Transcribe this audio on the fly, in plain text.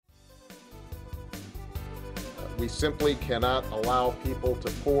We simply cannot allow people to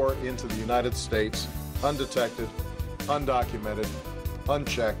pour into the United States undetected, undocumented,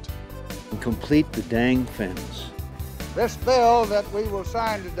 unchecked. And complete the dang fence. This bill that we will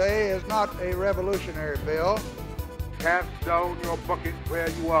sign today is not a revolutionary bill. Cast down your bucket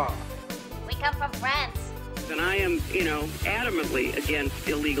where you are. We come from France. And I am, adamantly against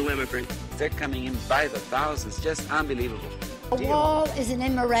illegal immigrants. They're coming in by the thousands, just unbelievable. A wall is an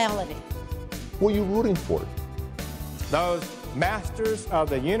immorality. Who are you rooting for? Those masters of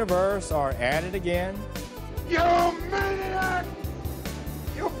the universe are at it again. You maniac!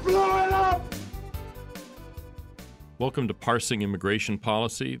 You blew it up! Welcome to Parsing Immigration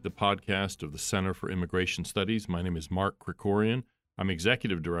Policy, the podcast of the Center for Immigration Studies. My name is Mark Krikorian. I'm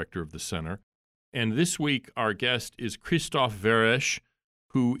Executive Director of the Center. And this week, our guest is Christoph Veresch,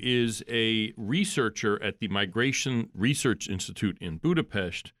 who is a researcher at the Migration Research Institute in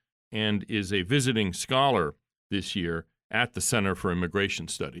Budapest and is a visiting scholar this year at the Center for Immigration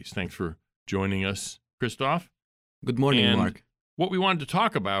Studies. Thanks for joining us, Christoph. Good morning, Mark. What we wanted to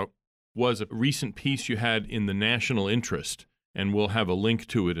talk about was a recent piece you had in the National Interest, and we'll have a link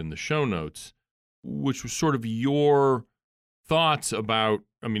to it in the show notes, which was sort of your thoughts about,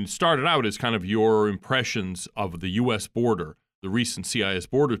 it started out as kind of your impressions of the U.S. border, the recent CIS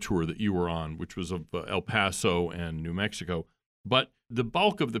border tour that you were on, which was of El Paso and New Mexico. But the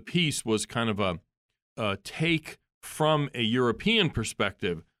bulk of the piece was kind of a take from a European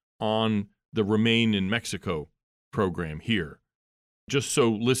perspective on the Remain in Mexico program here. Just so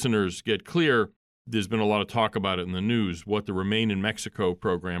listeners get clear, there's been a lot of talk about it in the news, what the Remain in Mexico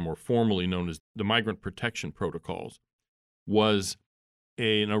program, or formerly known as the Migrant Protection Protocols, was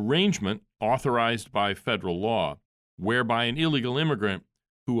an arrangement authorized by federal law whereby an illegal immigrant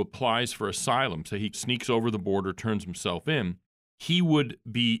who applies for asylum, say he sneaks over the border, turns himself in, he would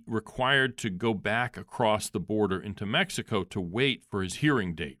be required to go back across the border into Mexico to wait for his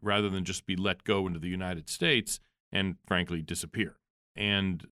hearing date rather than just be let go into the United States and, frankly, disappear.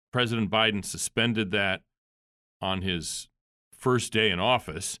 And President Biden suspended that on his first day in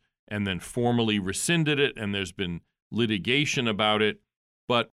office and then formally rescinded it, and there's been litigation about it.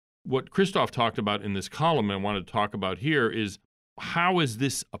 But what Christoph talked about in this column I wanted to talk about here is how is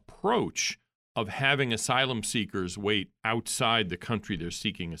this approach of having asylum seekers wait outside the country they're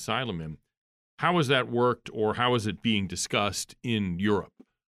seeking asylum in, how has that worked, or how is it being discussed in Europe?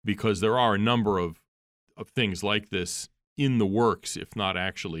 Because there are a number of things like this in the works, if not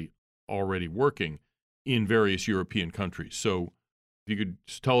actually already working, in various European countries. So if you could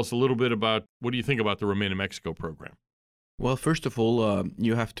just tell us a little bit about what do you think about the Remain in Mexico program? Well, first of all,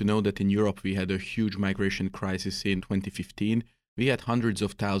 you have to know that in Europe we had a huge migration crisis in 2015. We had hundreds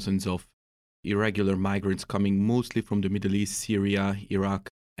of thousands of irregular migrants coming mostly from the Middle East, Syria, Iraq,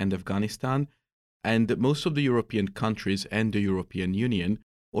 and Afghanistan. And most of the European countries and the European Union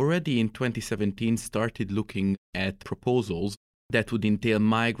already in 2017 started looking at proposals that would entail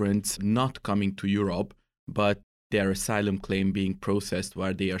migrants not coming to Europe, but their asylum claim being processed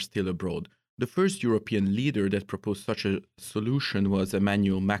while they are still abroad. The first European leader that proposed such a solution was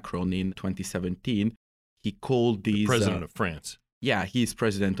Emmanuel Macron in 2017. He called these... The president of France. Yeah, he's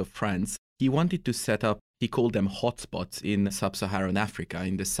president of France. He wanted to set up, he called them hotspots in sub-Saharan Africa,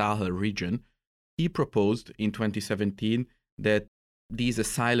 in the Sahel region. He proposed in 2017 that these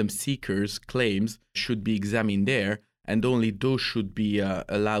asylum seekers' claims should be examined there, and only those should be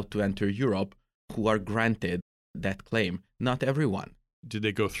allowed to enter Europe who are granted that claim. Not everyone. Did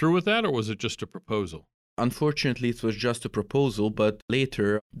they go through with that, or was it just a proposal? Unfortunately, it was just a proposal, but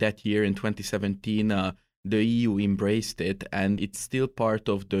later that year in 2017, the EU embraced it, and it's still part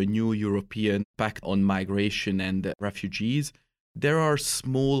of the new European Pact on Migration and Refugees. There are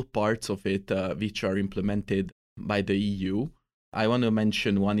small parts of it which are implemented by the EU. I want to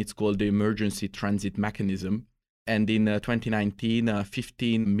mention one, it's called the Emergency Transit Mechanism. And in 2019,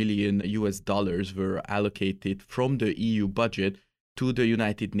 $15 million were allocated from the EU budget to the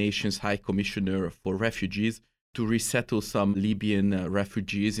United Nations High Commissioner for Refugees to resettle some Libyan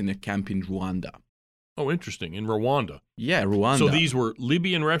refugees in a camp in Rwanda. Oh, interesting. In Rwanda. Yeah, Rwanda. So these were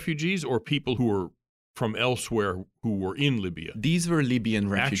Libyan refugees or people who were from elsewhere who were in Libya? These were Libyan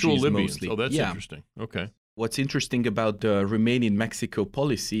refugees Actual Libyans. mostly. Oh, that's interesting. Okay. What's interesting about the Remain in Mexico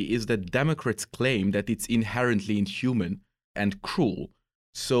policy is that Democrats claim that it's inherently inhuman and cruel.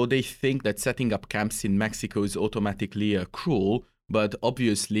 So they think that setting up camps in Mexico is automatically cruel, but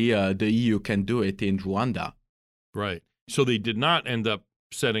obviously the EU can do it in Rwanda. Right. So they did not end up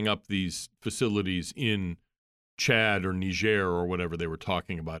setting up these facilities in Chad or Niger or whatever they were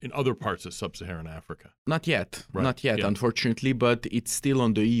talking about in other parts of sub-Saharan Africa. Not yet. Right. Not yet, yeah. Unfortunately, but it's still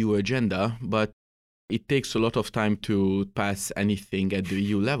on the EU agenda. But it takes a lot of time to pass anything at the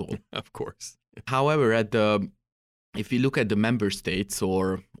EU level. Of course. However, if you look at the member states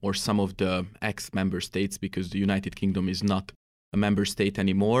or some of the ex-member states, because the United Kingdom is not a member state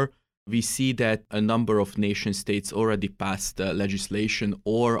anymore, we see that a number of nation states already passed legislation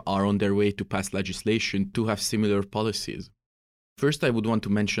or are on their way to pass legislation to have similar policies. First, I would want to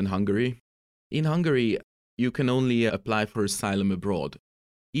mention Hungary. In Hungary, you can only apply for asylum abroad.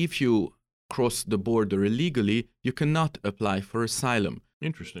 If you cross the border illegally, you cannot apply for asylum.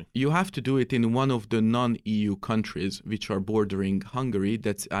 Interesting. You have to do it in one of the non-EU countries which are bordering Hungary,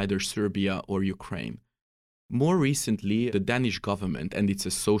 that's either Serbia or Ukraine. More recently, the Danish government, and it's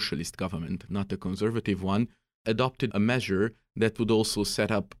a socialist government, not a conservative one, adopted a measure that would also set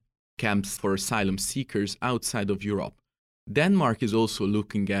up camps for asylum seekers outside of Europe. Denmark is also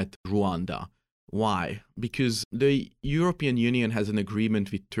looking at Rwanda. Why? Because the European Union has an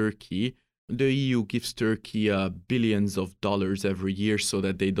agreement with Turkey. The EU gives Turkey billions of dollars every year so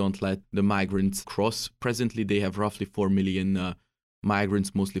that they don't let the migrants cross. Presently, they have roughly 4 million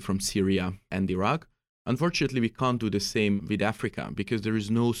migrants, mostly from Syria and Iraq. Unfortunately, we can't do the same with Africa because there is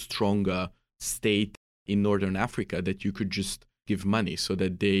no strong state in Northern Africa that you could just give money so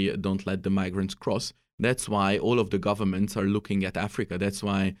that they don't let the migrants cross. That's why all of the governments are looking at Africa. That's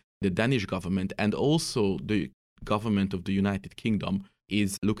why the Danish government and also the government of the United Kingdom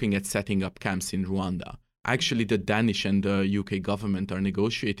is looking at setting up camps in Rwanda. Actually, the Danish and the UK government are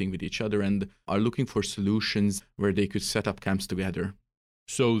negotiating with each other and are looking for solutions where they could set up camps together.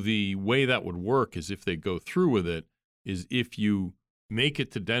 So the way that would work is if they go through with it, is if you make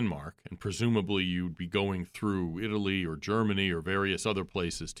it to Denmark, and presumably you'd be going through Italy or Germany or various other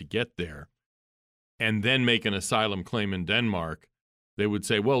places to get there, and then make an asylum claim in Denmark, they would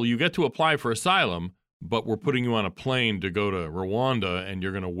say, well, you get to apply for asylum, but we're putting you on a plane to go to Rwanda, and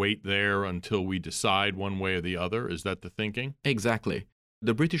you're going to wait there until we decide one way or the other. Is that the thinking? Exactly.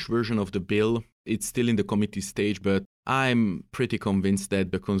 The British version of the bill, it's still in the committee stage, but I'm pretty convinced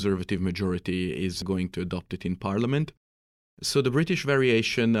that the Conservative majority is going to adopt it in Parliament. So the British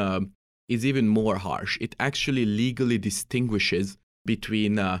variation is even more harsh. It actually legally distinguishes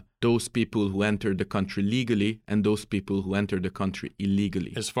between those people who enter the country legally and those people who enter the country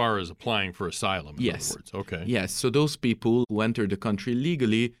illegally. As far as applying for asylum, in other words. Okay. Yes. So those people who enter the country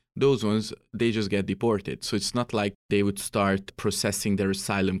legally, those ones, they just get deported. So it's not like they would start processing their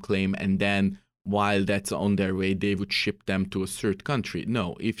asylum claim and then while that's on their way, they would ship them to a third country.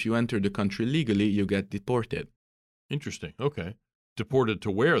 No, if you enter the country legally, you get deported. Interesting. Okay. Deported to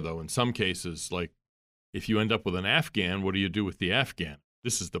where, though? In some cases, like if you end up with an Afghan, what do you do with the Afghan?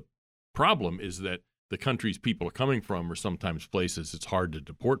 This is the problem, is that the countries people are coming from are sometimes places it's hard to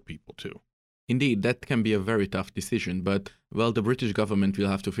deport people to. Indeed, that can be a very tough decision, but, well, the British government will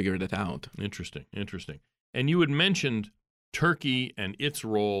have to figure that out. Interesting. And you had mentioned Turkey and its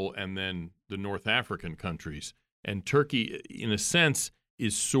role and then the North African countries. And Turkey, in a sense,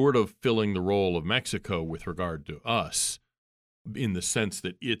 is sort of filling the role of Mexico with regard to us, in the sense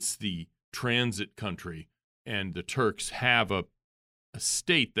that it's the transit country and the Turks have a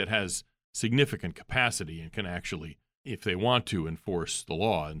state that has significant capacity and can actually, if they want to, enforce the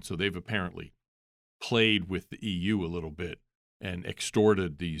law. And so they've apparently played with the EU a little bit and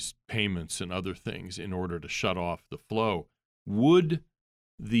extorted these payments and other things in order to shut off the flow. Would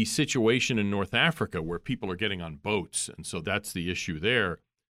the situation in North Africa, where people are getting on boats, and so that's the issue there,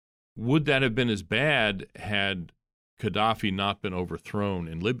 would that have been as bad had Gaddafi not been overthrown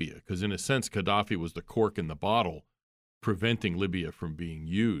in Libya? Because in a sense, Gaddafi was the cork in the bottle, preventing Libya from being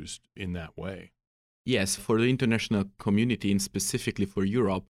used in that way. Yes, for the international community and specifically for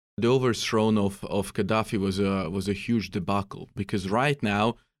Europe, the overthrow of Gaddafi was a huge debacle, because right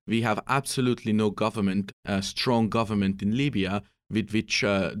now we have absolutely no government, strong government in Libya with which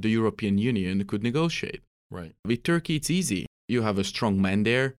the European Union could negotiate. Right. With Turkey, it's easy. You have a strong man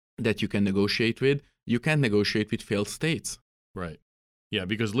there that you can negotiate with. You can negotiate with failed states. Right. Yeah,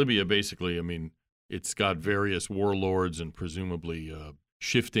 because Libya basically, I mean, it's got various warlords and presumably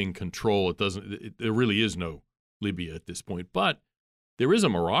shifting control. There really is no Libya at this point. But there is a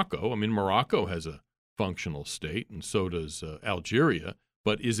Morocco. I mean, Morocco has a functional state, and so does Algeria.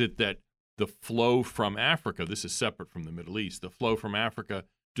 But is it that the flow from Africa, this is separate from the Middle East, the flow from Africa,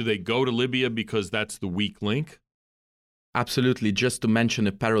 do they go to Libya because that's the weak link? Absolutely. Just to mention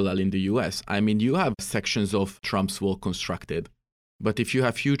a parallel in the US, I mean, you have sections of Trump's wall constructed. But if you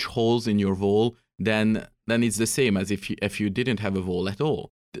have huge holes in your wall, then it's the same as if you didn't have a wall at all.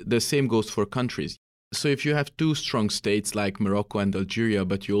 The same goes for countries. So if you have two strong states like Morocco and Algeria,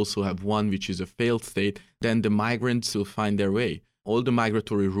 but you also have one which is a failed state, then the migrants will find their way. all the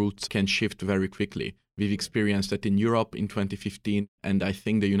migratory routes can shift very quickly. We've experienced that in Europe in 2015, and I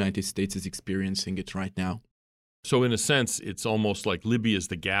think the United States is experiencing it right now. So in a sense, it's almost like Libya is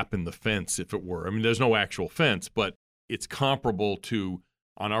the gap in the fence, if it were. I mean, there's no actual fence, but it's comparable to,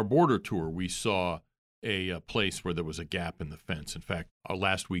 on our border tour, we saw a place where there was a gap in the fence. In fact, our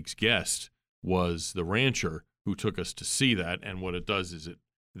last week's guest was the rancher who took us to see that, and what it does is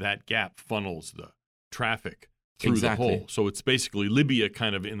that gap funnels the traffic through the hole. So it's basically Libya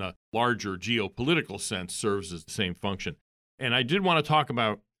kind of in a larger geopolitical sense serves as the same function. And I did want to talk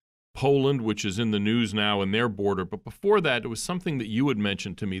about Poland, which is in the news now, and their border. But before that, it was something that you had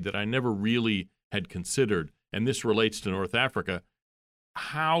mentioned to me that I never really had considered, and this relates to North Africa,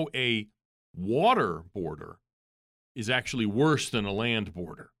 how a water border is actually worse than a land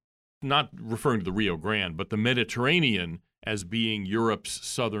border. Not referring to the Rio Grande, but the Mediterranean as being Europe's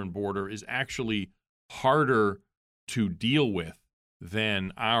southern border is actually harder to deal with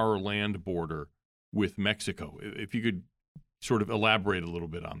than our land border with Mexico. If you could sort of elaborate a little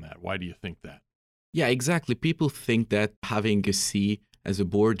bit on that. Why do you think that? Yeah, exactly. People think that having a sea as a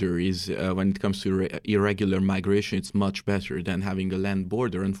border is, when it comes to irregular migration, it's much better than having a land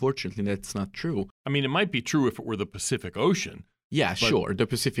border. Unfortunately, that's not true. I mean, it might be true if it were the Pacific Ocean. Yeah, sure, the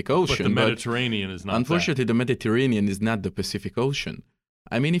Pacific Ocean. But the Mediterranean is not. Unfortunately, the Mediterranean is not the Pacific Ocean.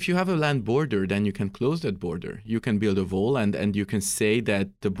 I mean, if you have a land border, then you can close that border. You can build a wall and you can say that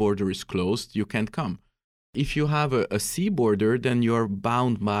the border is closed, you can't come. If you have a sea border, then you're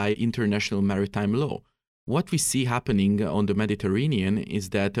bound by international maritime law. What we see happening on the Mediterranean is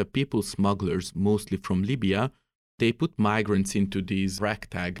that people smugglers, mostly from Libya, they put migrants into these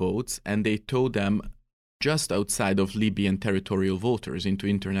ragtag boats and they tow them just outside of Libyan territorial waters into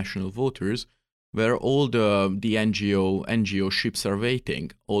international waters, where all the NGO ships are waiting,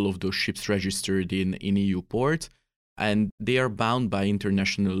 all of those ships registered in EU ports, and they are bound by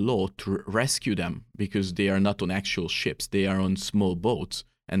international law to rescue them because they are not on actual ships, they are on small boats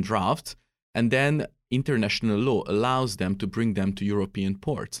and rafts, and then international law allows them to bring them to European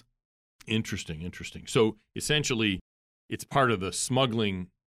ports. Interesting. So essentially, it's part of the smuggling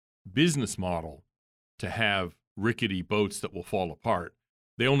business model to have rickety boats that will fall apart.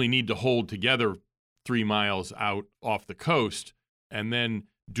 They only need to hold together 3 miles out off the coast, and then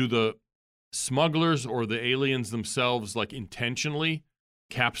do the smugglers or the aliens themselves like intentionally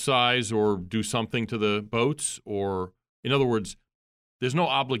capsize or do something to the boats? Or, in other words, there's no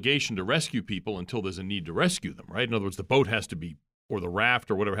obligation to rescue people until there's a need to rescue them, right? In other words, the boat has to be, or the raft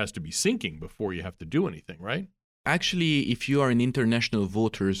or whatever has to be sinking before you have to do anything, right? Actually, if you are in international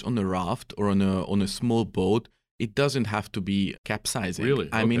waters on a raft or on a small boat, it doesn't have to be capsizing. Really?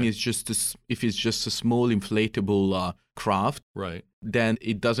 I mean, it's just if it's just a small inflatable craft, right, then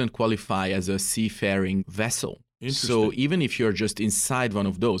it doesn't qualify as a seafaring vessel. So even if you're just inside one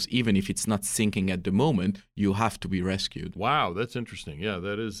of those, even if it's not sinking at the moment, you have to be rescued. Wow, that's interesting. Yeah,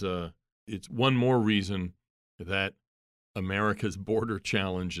 that is, it's one more reason that America's border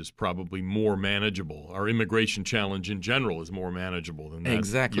challenge is probably more manageable. Our immigration challenge in general is more manageable than that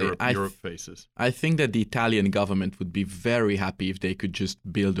exactly. Europe faces. I think that the Italian government would be very happy if they could just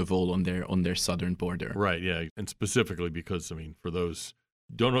build a wall on their southern border. Right, yeah. And specifically because, I mean, for those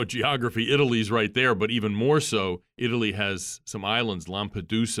who don't know geography, Italy's right there, but even more so, Italy has some islands.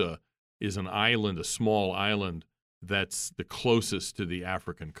 Lampedusa is an island, a small island that's the closest to the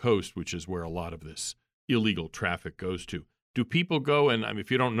African coast, which is where a lot of this illegal traffic goes to. Do people go, and I mean,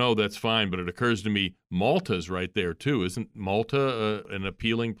 if you don't know, that's fine, but it occurs to me Malta's right there too. Isn't Malta an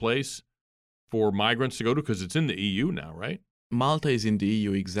appealing place for migrants to go to? Because it's in the EU now, right? Malta is in the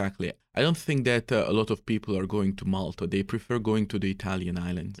EU, exactly. I don't think that a lot of people are going to Malta. They prefer going to the Italian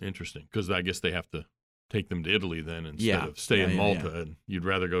islands. Interesting, because I guess they have to take them to Italy then instead of stay in Malta, and you'd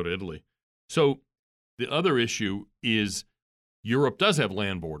rather go to Italy. So the other issue is Europe does have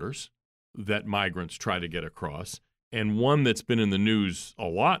land borders that migrants try to get across. And one that's been in the news a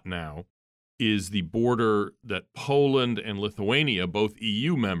lot now is the border that Poland and Lithuania, both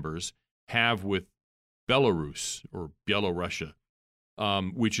EU members, have with Belarus or Belarusia,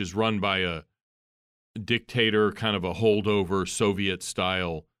 which is run by a dictator, kind of a holdover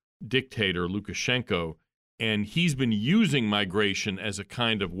Soviet-style dictator, Lukashenko. And he's been using migration as a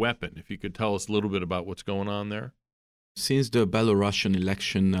kind of weapon. If you could tell us a little bit about what's going on there. Since the Belarusian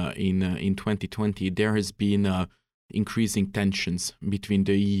election in 2020, there has been increasing tensions between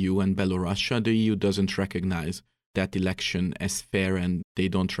the EU and Belarus. The EU doesn't recognize that election as fair, and they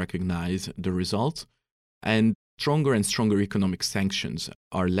don't recognize the results. And stronger and stronger economic sanctions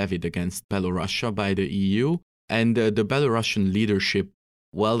are levied against Belarus by the EU. And the Belarusian leadership,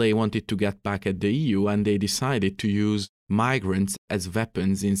 well, they wanted to get back at the EU, and they decided to use migrants as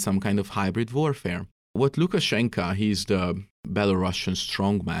weapons in some kind of hybrid warfare. What Lukashenko, he's the Belarusian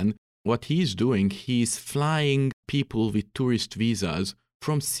strongman, what he's doing, he's flying people with tourist visas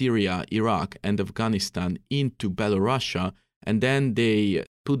from Syria, Iraq, and Afghanistan into Belarus, and then they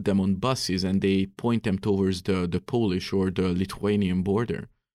put them on buses and they point them towards the Polish or the Lithuanian border.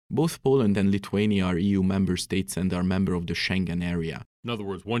 Both Poland and Lithuania are EU member states and are member of the Schengen area. In other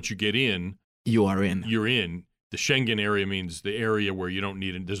words, once you get in, you are in. You're in. The Schengen area means the area where you don't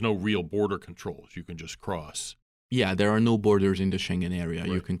need, there's no real border controls. You can just cross. Yeah, there are no borders in the Schengen area.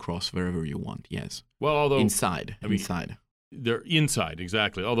 Right. You can cross wherever you want, yes. Well, although... Inside. They're inside,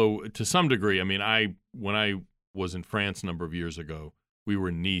 exactly. Although, to some degree, when I was in France a number of years ago, we were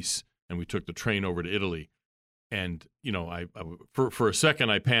in Nice, and we took the train over to Italy. And, for a second,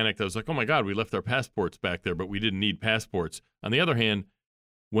 I panicked. I was like, oh, my God, we left our passports back there, but we didn't need passports. On the other hand,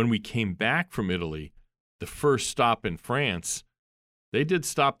 when we came back from Italy, the first stop in France, they did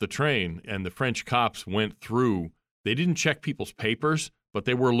stop the train, and the French cops went through. They didn't check people's papers, but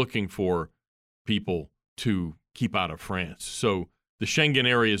they were looking for people to keep out of France. So the Schengen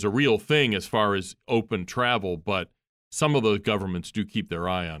area is a real thing as far as open travel, but some of those governments do keep their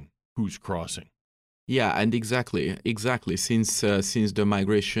eye on who's crossing. Yeah, and exactly. Since the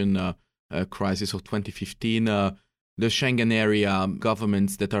migration crisis of 2015, the Schengen area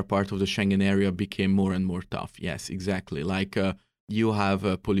governments that are part of the Schengen area became more and more tough. Yes, exactly. Like you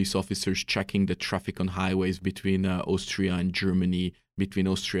have police officers checking the traffic on highways between Austria and Germany, between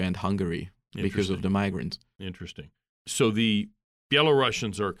Austria and Hungary because of the migrants. Interesting. So the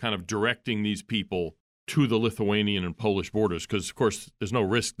Belarusians are kind of directing these people to the Lithuanian and Polish borders because, of course, there's no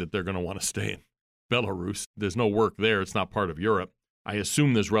risk that they're going to want to stay in Belarus. There's no work there. It's not part of Europe. I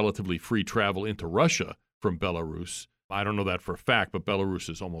assume there's relatively free travel into Russia from Belarus. I don't know that for a fact, but Belarus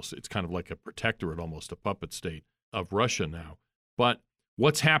is it's kind of like a protectorate, almost a puppet state of Russia now. But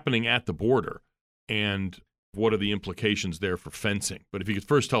what's happening at the border and what are the implications there for fencing? But if you could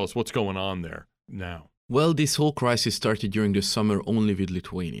first tell us what's going on there now. Well, this whole crisis started during the summer only with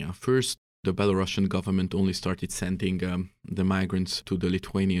Lithuania. First, the Belarusian government only started sending the migrants to the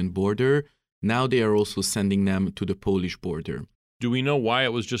Lithuanian border. Now they are also sending them to the Polish border. Do we know why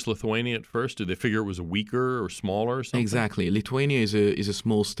it was just Lithuania at first? Did they figure it was weaker or smaller or something? Exactly. Lithuania is a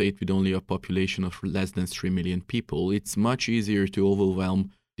small state with only a population of less than 3 million people. It's much easier to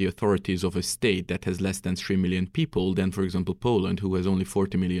overwhelm the authorities of a state that has less than 3 million people than, for example, Poland, who has only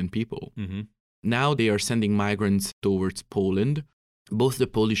 40 million people. Mm-hmm. Now they are sending migrants towards Poland. Both the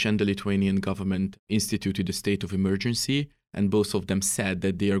Polish and the Lithuanian government instituted a state of emergency, and both of them said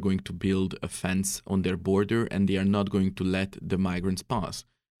that they are going to build a fence on their border and they are not going to let the migrants pass.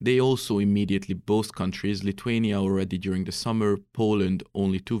 They also immediately, both countries, Lithuania already during the summer, Poland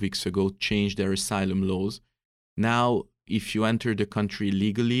only 2 weeks ago, changed their asylum laws. Now, if you enter the country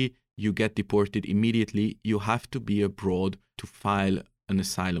legally, you get deported immediately. You have to be abroad to file an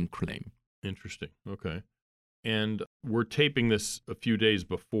asylum claim. Interesting. Okay. And we're taping this a few days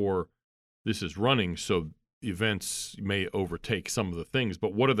before this is running, so events may overtake some of the things.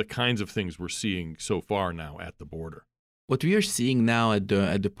 But what are the kinds of things we're seeing so far now at the border? What we are seeing now at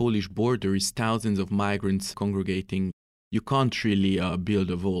the Polish border is thousands of migrants congregating. You can't really build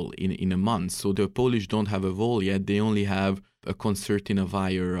a wall in a month. So the Polish don't have a wall yet. They only have a concertina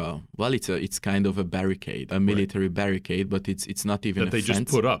wire. It's kind of a barricade, a military barricade, but it's not even that they just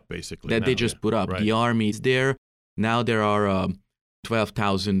put up, basically. That they just put up. Right. The army is there. Now there are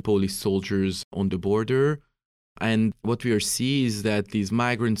 12,000 Polish soldiers on the border. And what we are seeing is that these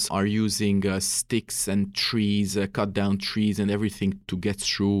migrants are using sticks and trees, cut down trees and everything to get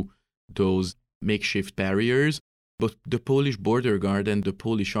through those makeshift barriers. But the Polish border guard and the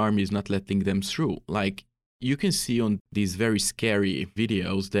Polish army is not letting them through. Like you can see on these very scary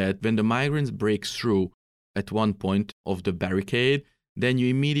videos that when the migrants break through at one point of the barricade, then you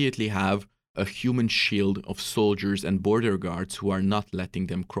immediately have a human shield of soldiers and border guards who are not letting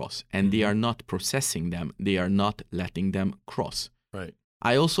them cross. And they are not processing them. They are not letting them cross. Right.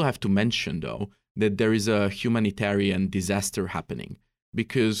 I also have to mention, though, that there is a humanitarian disaster happening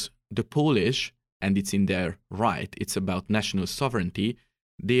because the Polish, and it's in their right, it's about national sovereignty,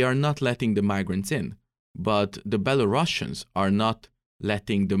 they are not letting the migrants in. But the Belarusians are not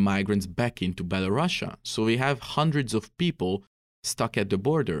letting the migrants back into Belarus. So we have hundreds of people stuck at the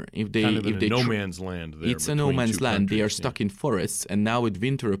border. If they, kind of if they no man's land there. It's a no man's land. They are stuck in forests, and now with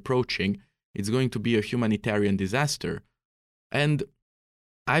winter approaching, it's going to be a humanitarian disaster. And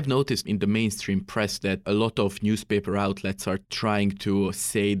I've noticed in the mainstream press that a lot of newspaper outlets are trying to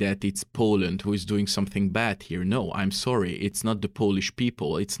say that it's Poland who is doing something bad here. No, I'm sorry. It's not the Polish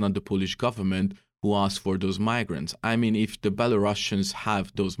people. It's not the Polish government who ask for those migrants. I mean, if the Belarusians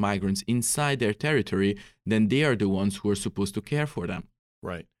have those migrants inside their territory, then they are the ones who are supposed to care for them.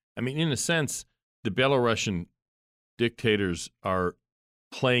 Right. I mean, in a sense, the Belarusian dictators are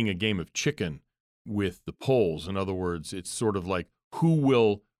playing a game of chicken with the Poles. In other words, it's sort of like who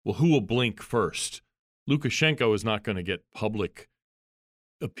will blink first? Lukashenko is not going to get public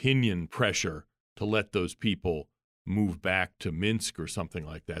opinion pressure to let those people move back to Minsk or something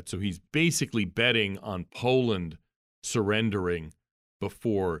like that. So he's basically betting on Poland surrendering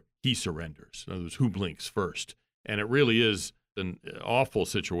before he surrenders. In other words, who blinks first? And it really is an awful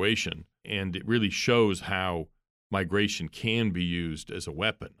situation, and it really shows how migration can be used as a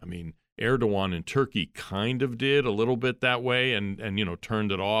weapon. I mean, Erdogan in Turkey kind of did a little bit that way and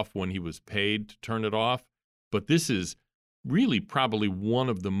turned it off when he was paid to turn it off. But this is really probably one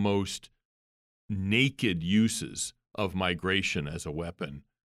of the most naked uses of migration as a weapon,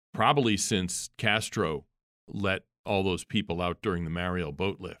 probably since Castro let all those people out during the Mariel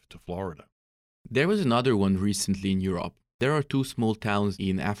boat lift to Florida. There was another one recently in Europe. There are 2 small towns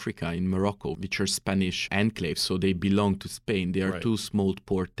in Africa, in Morocco, which are Spanish enclaves, so they belong to Spain. They are Right. 2 small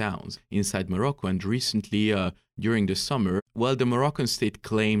port towns inside Morocco. And recently, during the summer, the Moroccan state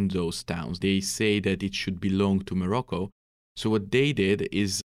claimed those towns. They say that it should belong to Morocco. So what they did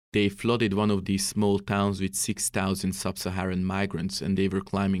is they flooded one of these small towns with 6,000 sub-Saharan migrants, and they were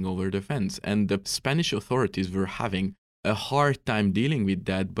climbing over the fence. And the Spanish authorities were having a hard time dealing with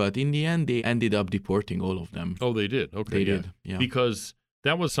that, but in the end, they ended up deporting all of them. Oh, they did? Okay. They did, yeah. Because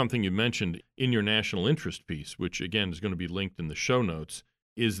that was something you mentioned in your national interest piece, which, again, is going to be linked in the show notes,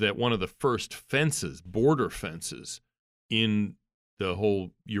 is that one of the first fences, border fences, in the whole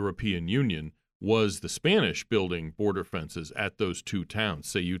European Union was the Spanish building border fences at those 2 towns,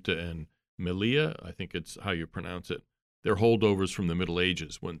 Ceuta and Melilla, I think it's how you pronounce it. They're holdovers from the Middle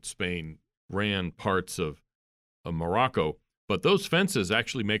Ages when Spain ran parts of Morocco. But those fences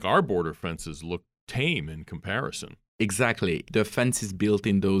actually make our border fences look tame in comparison. Exactly. The fences built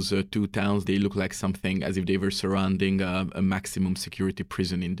in those 2 towns, they look like something as if they were surrounding a maximum security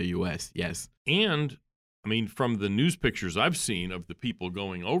prison in the U.S., yes. And I mean, from the news pictures I've seen of the people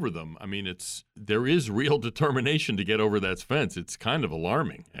going over them, I mean, there is real determination to get over that fence. It's kind of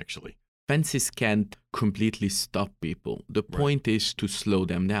alarming, actually. Fences can't completely stop people. The point is to slow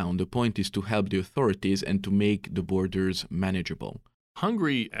them down. The point is to help the authorities and to make the borders manageable.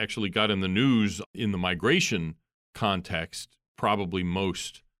 Hungary actually got in the news in the migration context, probably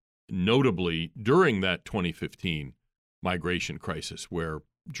most notably during that 2015 migration crisis, where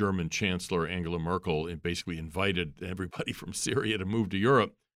German Chancellor Angela Merkel basically invited everybody from Syria to move to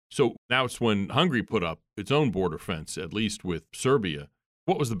Europe. So now it's when Hungary put up its own border fence, at least with Serbia.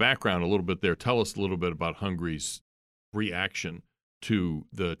 What was the background a little bit there? Tell us a little bit about Hungary's reaction to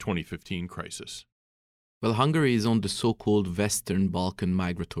the 2015 crisis. Well, Hungary is on the so-called Western Balkan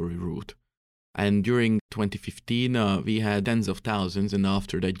migratory route. And during 2015, we had tens of thousands, and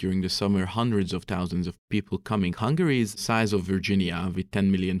after that, during the summer, hundreds of thousands of people coming. Hungary is the size of Virginia with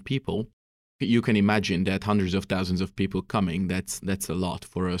 10 million people. You can imagine that hundreds of thousands of people coming, that's a lot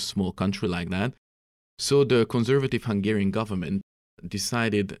for a small country like that. So the conservative Hungarian government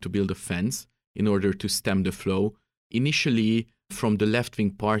decided to build a fence in order to stem the flow. Initially, from the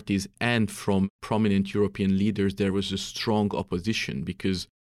left-wing parties and from prominent European leaders, there was a strong opposition because,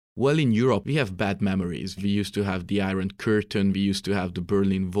 well, in Europe, we have bad memories. We used to have the Iron Curtain, we used to have the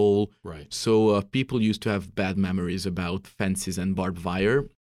Berlin Wall. Right. So people used to have bad memories about fences and barbed wire.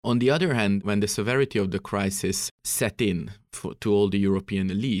 On the other hand, when the severity of the crisis set in to all the European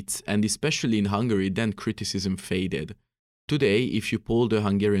elites, and especially in Hungary, then criticism faded. Today, if you poll the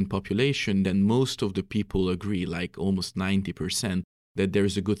Hungarian population, then most of the people agree, like almost 90%, that there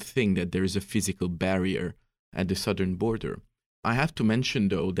is a good thing, that there is a physical barrier at the southern border. I have to mention,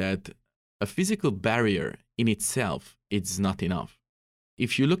 though, that a physical barrier in itself is not enough.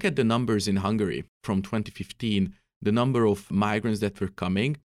 If you look at the numbers in Hungary from 2015, the number of migrants that were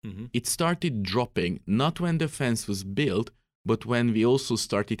coming, it started dropping, not when the fence was built, but when we also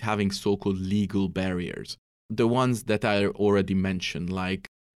started having so-called legal barriers. The ones that I already mentioned, like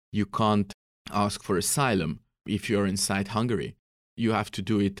you can't ask for asylum if you're inside Hungary. You have to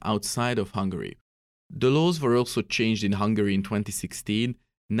do it outside of Hungary. The laws were also changed in Hungary in 2016.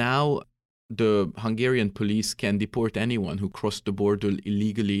 Now the Hungarian police can deport anyone who crossed the border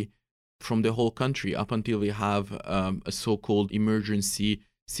illegally from the whole country up until we have a so-called emergency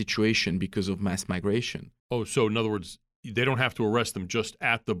situation because of mass migration. Oh, so in other words, they don't have to arrest them just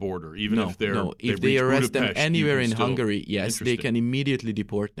at the border, even if they're... No, if they arrest them anywhere in Hungary, yes, they can immediately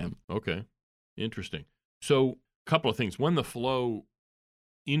deport them. Okay, interesting. So a couple of things. When the flow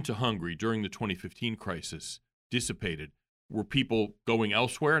into Hungary during the 2015 crisis dissipated, were people going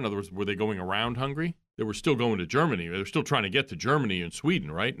elsewhere? In other words, were they going around Hungary? They were still going to Germany. They were still trying to get to Germany and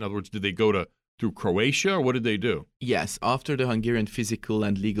Sweden, right? In other words, did they go through Croatia, or what did they do? Yes, after the Hungarian physical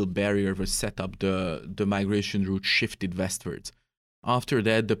and legal barrier was set up, the migration route shifted westwards. After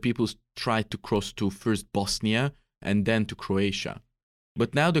that, the people tried to cross to first Bosnia and then to Croatia.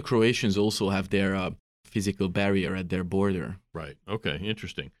 But now the Croatians also have their physical barrier at their border. Right. Okay.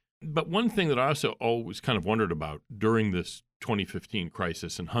 Interesting. But one thing that I also always kind of wondered about during this 2015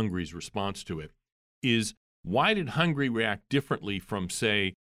 crisis and Hungary's response to it is, why did Hungary react differently from,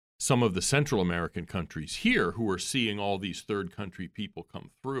 say, some of the Central American countries here who are seeing all these third country people come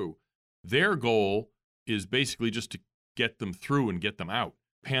through? Their goal is basically just to get them through and get them out.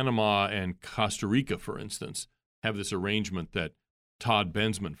 Panama and Costa Rica, for instance, have this arrangement that Todd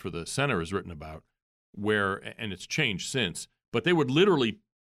Bensman for the Center has written about, where, and it's changed since, but they would literally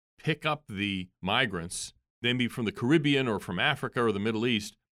pick up the migrants, maybe from the Caribbean or from Africa or the Middle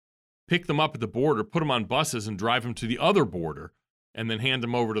East, pick them up at the border, put them on buses and drive them to the other border, and then hand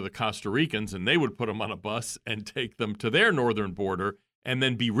them over to the Costa Ricans, and they would put them on a bus and take them to their northern border and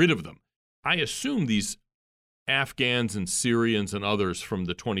then be rid of them. I assume these Afghans and Syrians and others from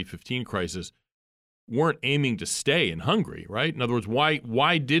the 2015 crisis weren't aiming to stay in Hungary, right? In other words,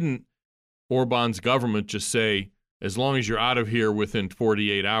 why didn't Orban's government just say, as long as you're out of here within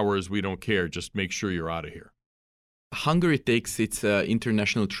 48 hours, we don't care, just make sure you're out of here? Hungary takes its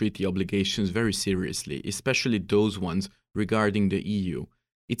international treaty obligations very seriously, especially those ones regarding the EU.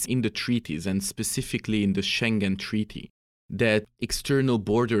 It's in the treaties, and specifically in the Schengen Treaty, that external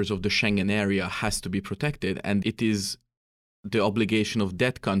borders of the Schengen area has to be protected, and it is the obligation of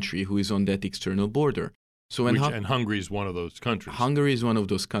that country who is on that external border. So when and Hungary is one of those countries. Hungary is one of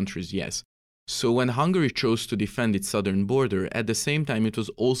those countries, yes. So when Hungary chose to defend its southern border, at the same time it was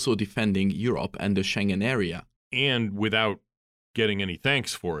also defending Europe and the Schengen area. And without getting any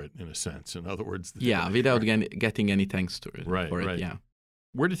thanks for it, in a sense. In other words, without getting any thanks to it. Right. Yeah.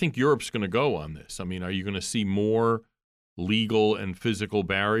 Where do you think Europe's going to go on this? I mean, are you going to see more legal and physical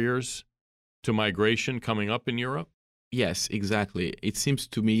barriers to migration coming up in Europe? Yes, exactly. It seems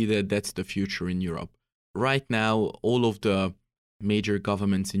to me that that's the future in Europe. Right now, all of the major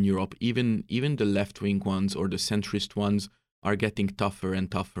governments in Europe, even the left-wing ones or the centrist ones, are getting tougher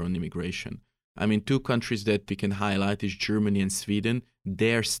and tougher on immigration. I mean, two countries that we can highlight is Germany and Sweden.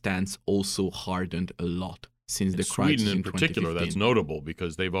 Their stance also hardened a lot since the crisis in 2015. Sweden in particular, that's notable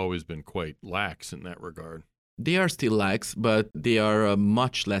because they've always been quite lax in that regard. They are still lax, but they are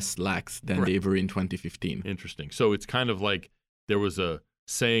much less lax than they were in 2015. Interesting. So it's kind of like there was a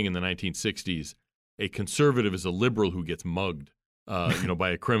saying in the 1960s, a conservative is a liberal who gets mugged, by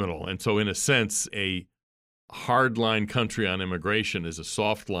a criminal. And so in a sense, a hardline country on immigration is a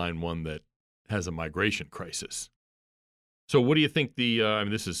softline one that has a migration crisis. So what do you think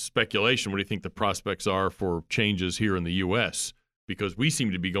this is speculation, what do you think the prospects are for changes here in the U.S.? Because we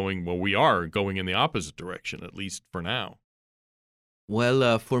seem to be we are going in the opposite direction, at least for now.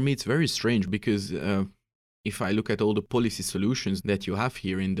 Well, for me, it's very strange because if I look at all the policy solutions that you have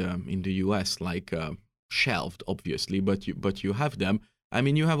here in the U.S., like shelved, obviously, but you have them. I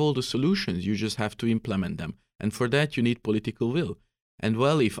mean, you have all the solutions. You just have to implement them. And for that, you need political will. And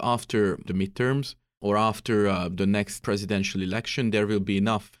well, if after the midterms or after the next presidential election, there will be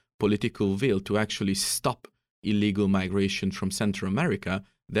enough political will to actually stop illegal migration from Central America,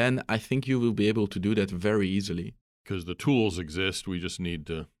 then I think you will be able to do that very easily. Because the tools exist, we just need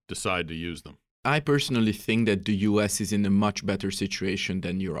to decide to use them. I personally think that the US is in a much better situation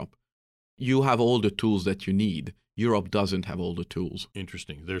than Europe. You have all the tools that you need. Europe doesn't have all the tools.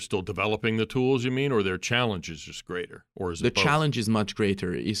 Interesting. They're still developing the tools, you mean, or their challenge is just greater? Or is it the both? challenge is much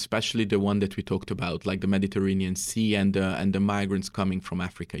greater, especially the one that we talked about, like the Mediterranean Sea and the migrants coming from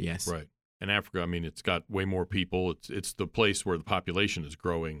Africa, yes. Right. And Africa, I mean, it's got way more people. It's the place where the population is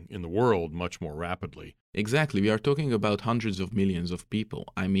growing in the world much more rapidly. Exactly. We are talking about hundreds of millions of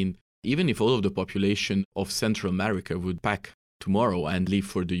people. I mean, even if all of the population of Central America would pack tomorrow and leave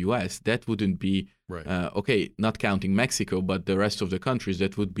for the US, that wouldn't be, right. Not counting Mexico, but the rest of the countries,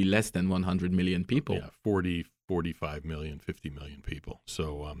 that would be less than 100 million people. Yeah, 40, 45 million, 50 million people.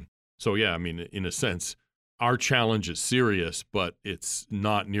 So yeah, I mean, in a sense, our challenge is serious, but it's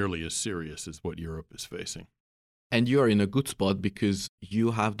not nearly as serious as what Europe is facing. And you are in a good spot because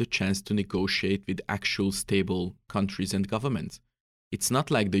you have the chance to negotiate with actual stable countries and governments. It's not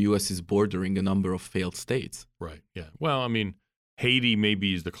like the US is bordering a number of failed states. Right, yeah. Well, I mean, Haiti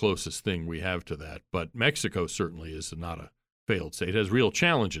maybe is the closest thing we have to that, but Mexico certainly is not a failed state. It has real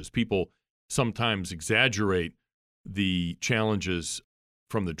challenges. People sometimes exaggerate the challenges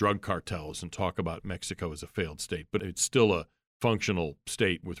from the drug cartels and talk about Mexico as a failed state, but it's still a functional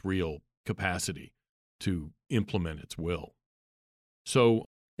state with real capacity to implement its will. So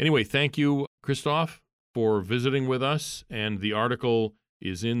anyway, thank you, Christoph, for visiting with us. And the article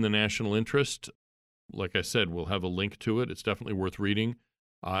is in the National Interest. Like I said, we'll have a link to it. It's definitely worth reading.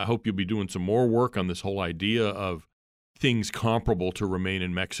 I hope you'll be doing some more work on this whole idea of things comparable to Remain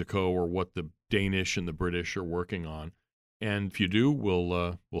in Mexico or what the Danish and the British are working on. And if you do,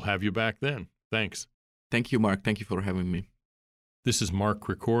 we'll have you back then. Thanks. Thank you, Mark. Thank you for having me. This is Mark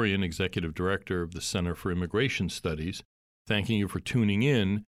Krikorian, Executive Director of the Center for Immigration Studies, thanking you for tuning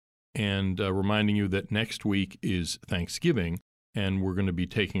in and reminding you that next week is Thanksgiving, and we're going to be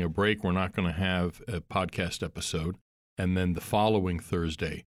taking a break. We're not going to have a podcast episode, and then the following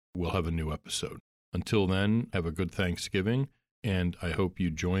Thursday, we'll have a new episode. Until then, have a good Thanksgiving, and I hope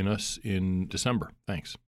you join us in December. Thanks.